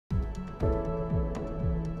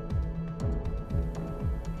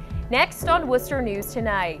Next on Worcester News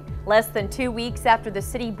Tonight, less than 2 weeks after the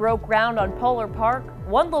city broke ground on Polar Park,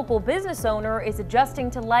 one local business owner is adjusting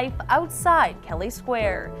to life outside Kelly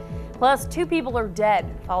Square. Plus, 2 people are dead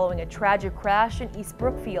following a tragic crash in East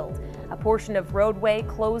Brookfield. A portion of roadway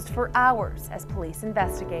closed for hours as police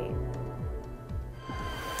investigate.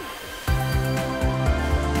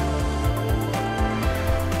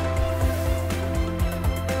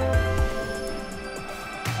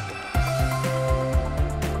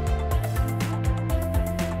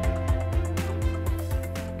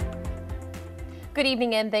 Good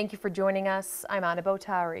evening and thank you for joining us. I'm Anna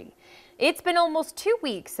Botari. It's been almost 2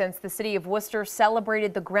 weeks since the city of Worcester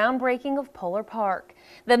celebrated the groundbreaking of Polar Park.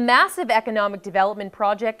 The massive economic development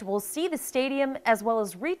project will see the stadium as well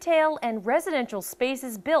as retail and residential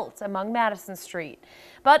spaces built along Madison Street.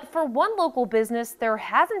 But for one local business, there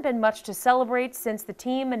hasn't been much to celebrate since the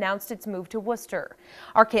team announced its move to Worcester.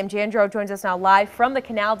 Our Cam Jandro joins us now live from the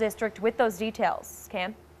Canal District with those details.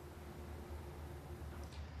 Cam?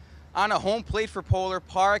 On a home plate for Polar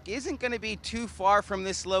Park isn't going to be too far from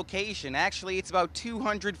this location. Actually, it's about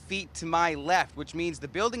 200 feet to my left, which means the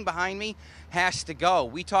building behind me has to go.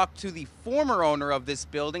 We talked to the former owner of this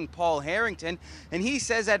building, Paul Harrington, and he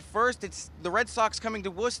says at first the Red Sox coming to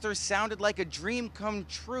Worcester sounded like a dream come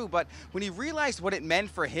true, but when he realized what it meant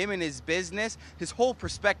for him and his business, his whole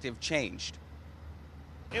perspective changed.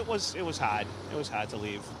 It was hard. It was hard to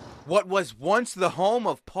leave. What was once the home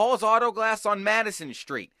of Paul's Auto Glass on Madison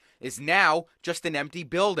Street is now just an empty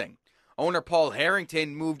building. Owner Paul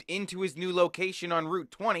Harrington moved into his new location on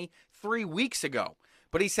Route 20 3 weeks ago,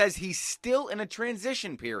 but he says he's still in a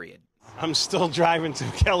transition period. I'm still driving to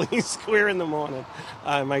Kelly Square in the morning.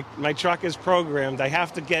 My truck is programmed. I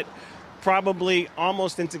have to get probably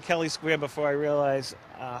almost into Kelly Square before I realize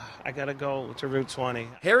I gotta go to Route 20.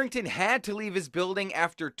 Harrington had to leave his building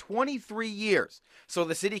after 23 years so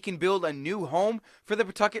the city can build a new home for the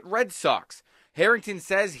Pawtucket Red Sox. Harrington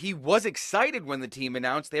says he was excited when the team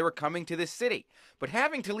announced they were coming to the city, but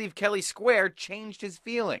having to leave Kelly Square changed his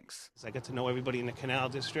feelings. I got to know everybody in the Canal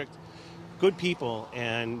District, good people,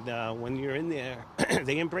 and when you're in there,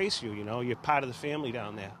 they embrace you, you're part of the family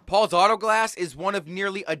down there. Paul's Auto Glass is one of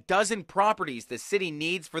nearly a dozen properties the city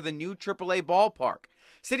needs for the new AAA ballpark.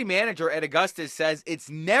 City manager Ed Augustus says it's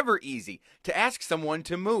never easy to ask someone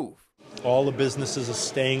to move. All the businesses are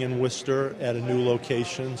staying in Worcester at a new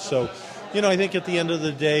location, so I think at the end of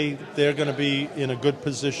the day, they're going to be in a good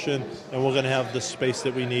position, and we're going to have the space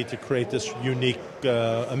that we need to create this unique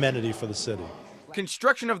amenity for the city.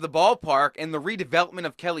 Construction of the ballpark and the redevelopment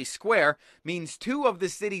of Kelly Square means 2 of the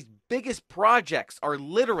city's biggest projects are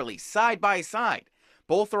literally side by side.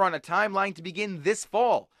 Both are on a timeline to begin this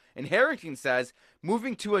fall, and Harrington says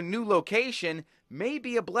moving to a new location may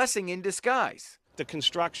be a blessing in disguise. The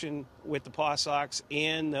construction with the Paw Sox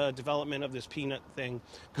and the development of this peanut thing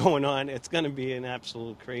going on, it's going to be an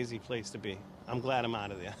absolute crazy place to be. I'm glad I'm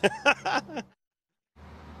out of there.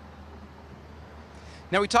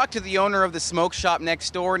 Now, we talked to the owner of the smoke shop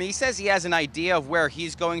next door, and he says he has an idea of where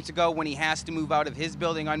he's going to go when he has to move out of his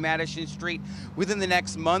building on Madison Street within the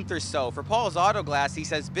next month or so. For Paul's Auto Glass, he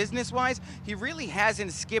says business-wise, he really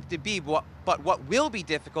hasn't skipped a beat, but what will be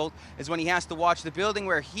difficult is when he has to watch the building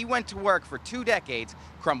where he went to work for 2 decades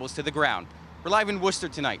crumbles to the ground. We're live in Worcester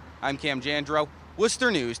tonight. I'm Cam Jandro,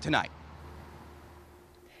 Worcester News Tonight.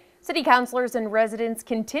 City councilors and residents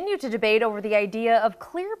continue to debate over the idea of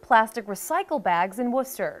clear plastic recycle bags in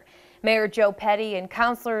Worcester. Mayor Joe Petty and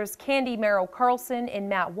councilors Candy Merrill Carlson and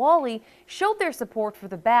Matt Wally showed their support for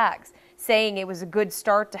the bags, saying it was a good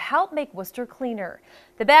start to help make Worcester cleaner.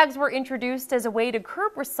 The bags were introduced as a way to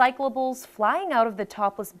curb recyclables flying out of the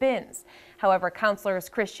topless bins. However, councilors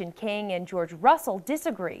Christian King and George Russell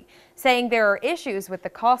disagree, saying there are issues with the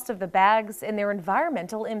cost of the bags and their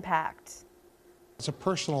environmental impact. It's a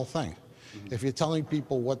personal thing. If you're telling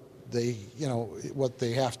people what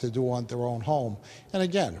they have to do on their own home, and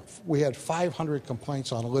again, we had 500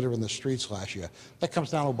 complaints on litter in the streets last year. That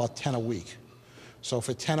comes down to about 10 a week. So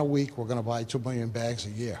for 10 a week, we're going to buy 2 million bags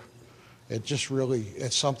a year.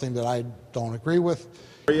 It's something that I don't agree with.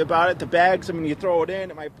 Worry about it. The bags, you throw it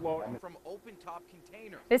in, it might blow it. From open top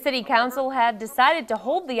container. The City Council had decided to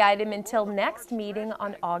hold the item until next meeting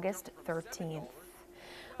on August 13th.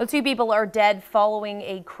 Well, 2 people are dead following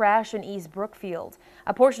a crash in East Brookfield.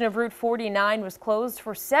 A portion of Route 49 was closed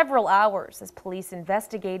for several hours as police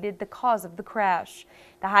investigated the cause of the crash.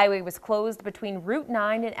 The highway was closed between Route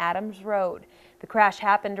 9 and Adams Road. The crash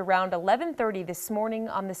happened around 11:30 this morning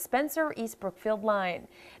on the Spencer-East Brookfield line.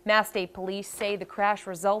 Mass State Police say the crash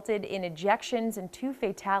resulted in ejections and 2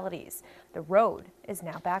 fatalities. The road is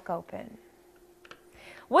now back open.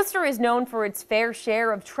 Worcester is known for its fair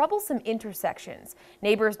share of troublesome intersections.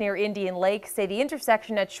 Neighbors near Indian Lake say the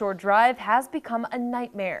intersection at Shore Drive has become a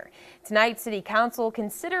nightmare. Tonight, City Council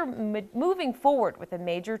consider moving forward with a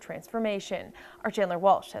major transformation. Our Chandler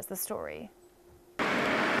Walsh has the story.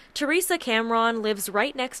 Teresa Cameron lives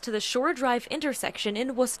right next to the Shore Drive intersection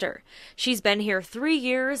in Worcester. She's been here 3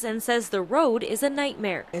 years and says the road is a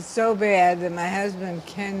nightmare. It's so bad that my husband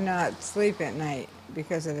cannot sleep at night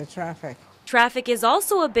because of the traffic. Traffic is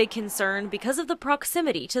also a big concern because of the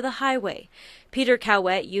proximity to the highway. Peter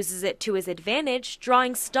Cowett uses it to his advantage,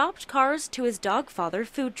 drawing stopped cars to his Dogfather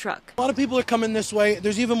food truck. A lot of people are coming this way.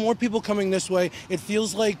 There's even more people coming this way. It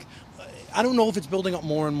feels like, I don't know if it's building up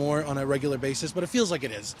more and more on a regular basis, but it feels like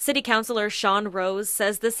it is. City Councilor Sean Rose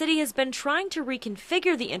says the city has been trying to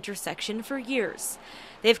reconfigure the intersection for years.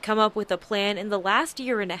 They've come up with a plan in the last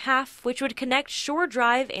year and a half which would connect Shore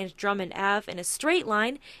Drive and Drummond Ave in a straight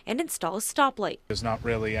line and install a stoplight. There's not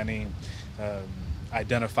really any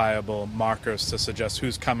identifiable markers to suggest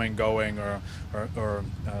who's coming, going, or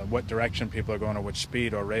what direction people are going, or which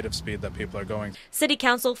speed or rate of speed that people are going. City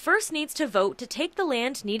Council first needs to vote to take the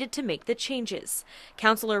land needed to make the changes.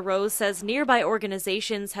 Councilor Rose says nearby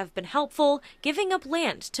organizations have been helpful, giving up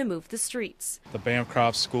land to move the streets. The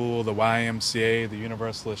Bancroft School, the YMCA, the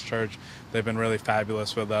Universalist Church, they've been really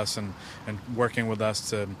fabulous with us and working with us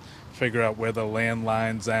to figure out where the land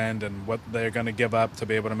lines end and what they're going to give up to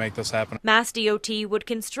be able to make this happen. Mass DOT would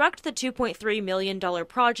construct the $2.3 million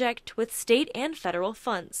project with state and federal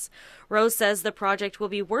funds. Rose says the project will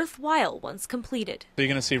be worthwhile once completed. So you're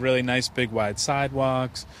going to see really nice big wide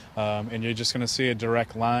sidewalks, and you're just going to see a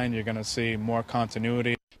direct line. You're going to see more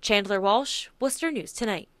continuity. Chandler Walsh, Worcester News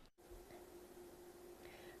Tonight.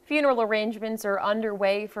 Funeral arrangements are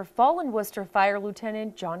underway for fallen Worcester Fire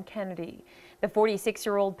Lieutenant John Kennedy. The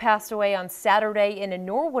 46-year-old passed away on Saturday in a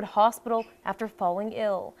Norwood hospital after falling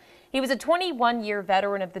ill. He was a 21-year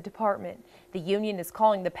veteran of the department. The union is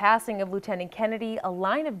calling the passing of Lieutenant Kennedy a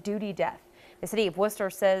line-of-duty death. The city of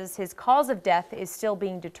Worcester says his cause of death is still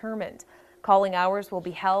being determined. Calling hours will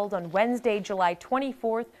be held on Wednesday, July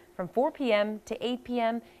 24th from 4 p.m. to 8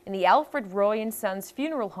 p.m. in the Alfred Roy & Sons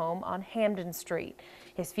Funeral Home on Hamden Street.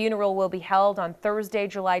 His funeral will be held on Thursday,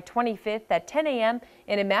 July 25th at 10 a.m.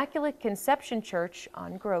 in Immaculate Conception Church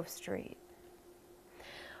on Grove Street.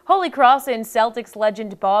 Holy Cross and Celtics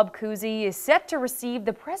legend Bob Cousy is set to receive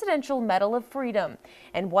the Presidential Medal of Freedom,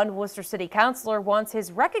 and one Worcester City Councilor wants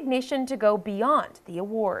his recognition to go beyond the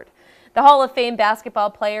award. The Hall of Fame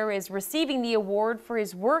basketball player is receiving the award for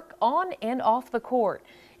his work on and off the court,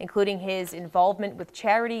 including his involvement with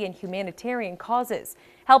charity and humanitarian causes,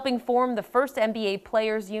 helping form the first NBA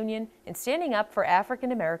Players Union and standing up for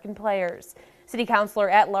African American players. City Councilor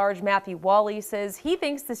at Large Matthew Wally says he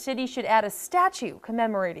thinks the city should add a statue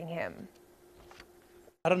commemorating him.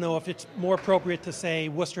 I don't know if it's more appropriate to say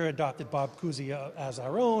Worcester adopted Bob Cousy as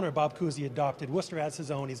our own, or Bob Cousy adopted Worcester as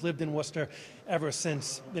his own. He's lived in Worcester ever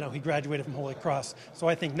since, he graduated from Holy Cross. So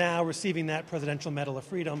I think now, receiving that Presidential Medal of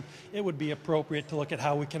Freedom, it would be appropriate to look at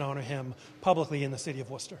how we can honor him publicly in the city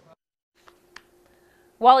of Worcester.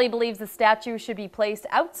 Wally believes the statue should be placed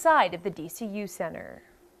outside of the DCU Center.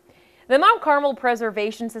 The Mount Carmel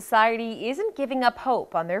Preservation Society isn't giving up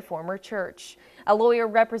hope on their former church. A lawyer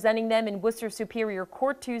representing them in Worcester Superior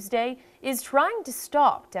Court Tuesday is trying to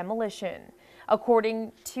stop demolition.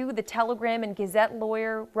 According to the Telegram and Gazette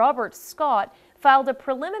lawyer, Robert Scott filed a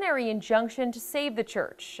preliminary injunction to save the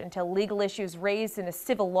church until legal issues raised in a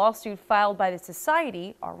civil lawsuit filed by the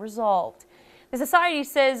society are resolved. The society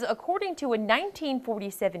says, according to a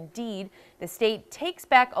 1947 deed, the state takes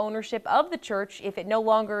back ownership of the church if it no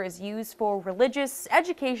longer is used for religious,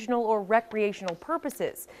 educational, or recreational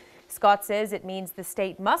purposes. Scott says it means the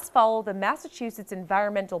state must follow the Massachusetts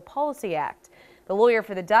Environmental Policy Act. The lawyer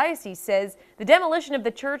for the diocese says the demolition of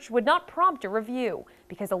the church would not prompt a review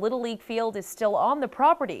because a Little League field is still on the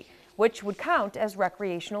property, which would count as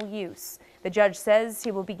recreational use. The judge says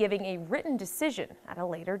he will be giving a written decision at a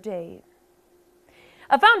later date.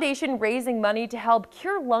 A foundation raising money to help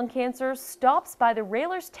cure lung cancer stops by the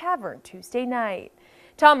Railers Tavern Tuesday night.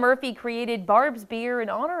 Tom Murphy created Barb's Beer in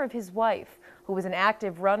honor of his wife, who was an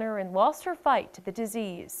active runner and lost her fight to the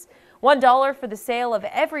disease. $1 for the sale of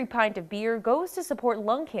every pint of beer goes to support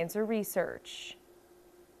lung cancer research.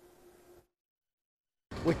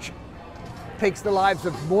 Which takes the lives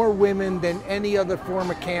of more women than any other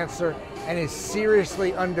form of cancer and is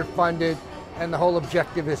seriously underfunded, and the whole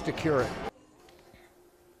objective is to cure it.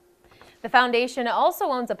 The foundation also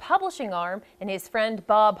owns a publishing arm, and his friend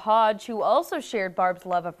Bob Hodge, who also shared Barb's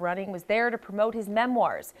love of running, was there to promote his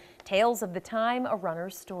memoirs, Tales of the Time, A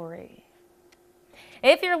Runner's Story.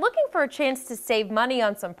 If you're looking for a chance to save money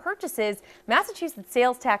on some purchases, Massachusetts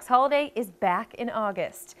sales tax holiday is back in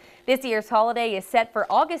August. This year's holiday is set for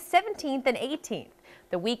August 17th and 18th.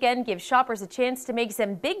 The weekend gives shoppers a chance to make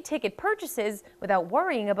some big ticket purchases without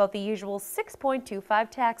worrying about the usual 6.25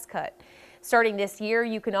 tax cut. Starting this year,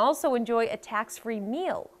 you can also enjoy a tax-free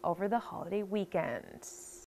meal over the holiday weekend.